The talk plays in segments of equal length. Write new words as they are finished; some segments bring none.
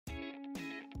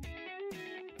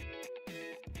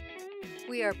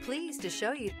We are pleased to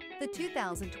show you the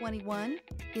 2021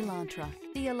 Elantra.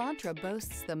 The Elantra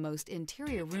boasts the most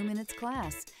interior room in its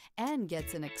class and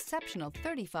gets an exceptional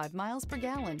 35 miles per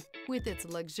gallon. With its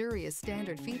luxurious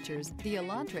standard features, the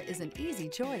Elantra is an easy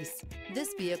choice.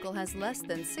 This vehicle has less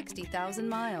than 60,000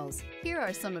 miles. Here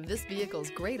are some of this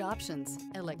vehicle's great options: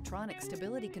 electronic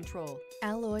stability control,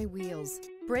 alloy wheels,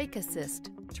 brake assist,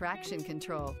 traction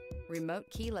control, remote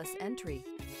keyless entry,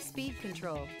 speed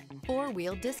control,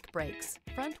 four-wheel disc brakes,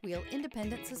 front-wheel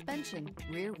independent suspension,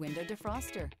 rear window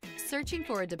defroster. Searching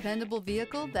for a dependable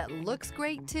vehicle that looks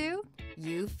great too?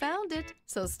 You found it,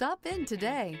 so stop in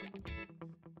today.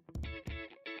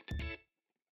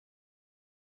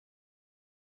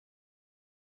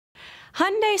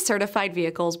 Hyundai certified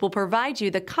vehicles will provide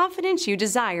you the confidence you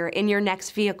desire in your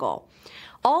next vehicle.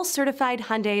 All certified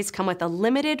Hyundais come with a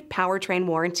limited powertrain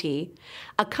warranty,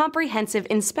 a comprehensive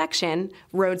inspection,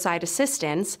 roadside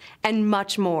assistance, and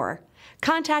much more.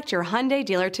 Contact your Hyundai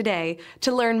dealer today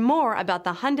to learn more about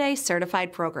the Hyundai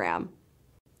Certified Program.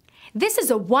 This is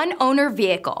a one-owner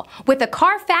vehicle with a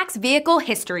Carfax Vehicle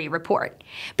History Report.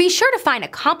 Be sure to find a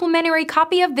complimentary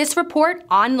copy of this report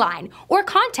online or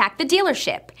contact the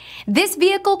dealership. This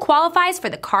vehicle qualifies for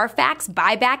the Carfax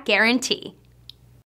Buyback Guarantee.